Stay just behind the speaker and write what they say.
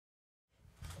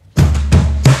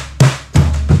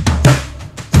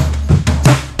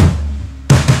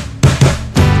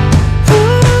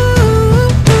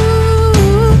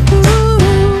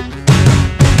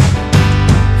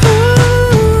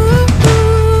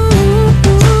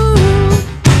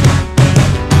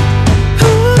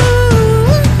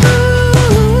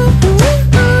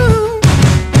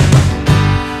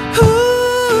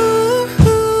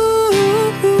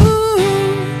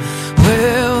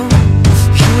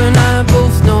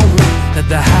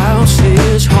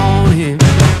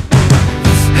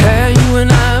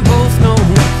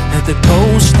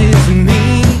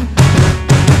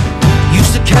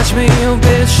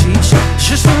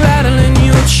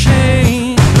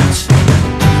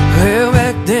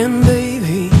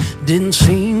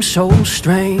so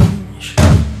strange.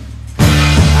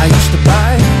 I used to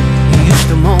bite, you used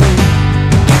to moan,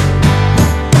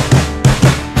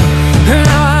 and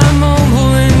now I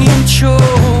mumble and you choke.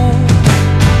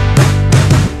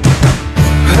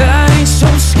 I ain't so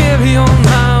scary on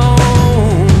my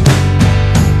own.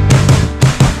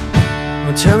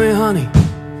 Well, tell me, honey,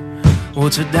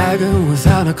 what's a dagger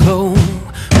without a clone?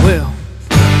 Well,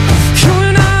 you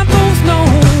and I both know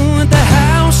that the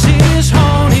house is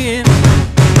haunted,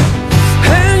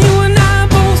 and you and I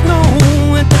both know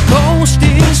that the ghost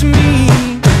is me.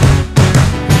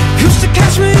 Used to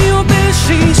catch me in your bed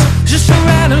sheets, just a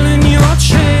rattle in your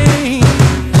chain.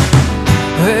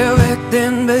 Well, back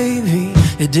then, baby,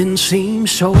 it didn't seem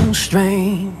so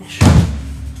strange.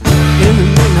 In the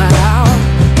midnight hour,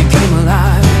 you came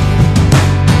alive.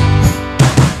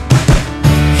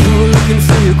 Looking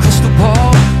for your crystal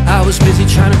ball, I was busy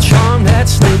trying to charm that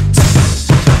snake.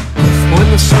 When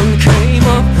the sun came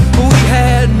up, we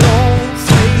had no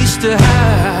place to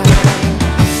hide,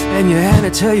 and you had to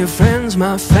tell your friends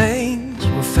my fangs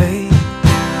were fake.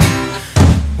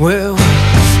 Well,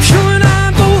 you and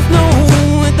I both know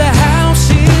that the house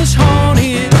is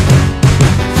haunted,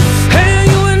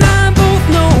 and you and I both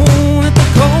know that the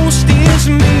ghost is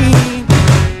me.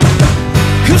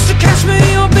 Used to catch me in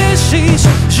your bed sheets,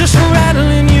 just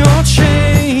rattling your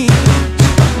chains.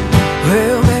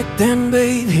 Well, back then,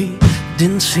 baby,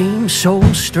 didn't seem so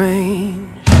strange.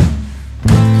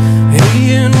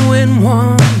 And when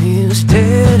one is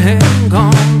dead and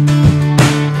gone,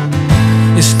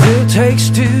 it still takes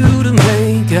two to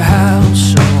make a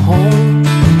house a home.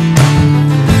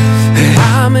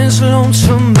 I'm as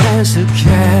lonesome as the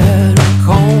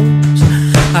catacombs.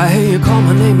 I hear you call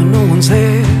my name and no one's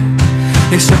there,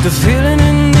 except the feeling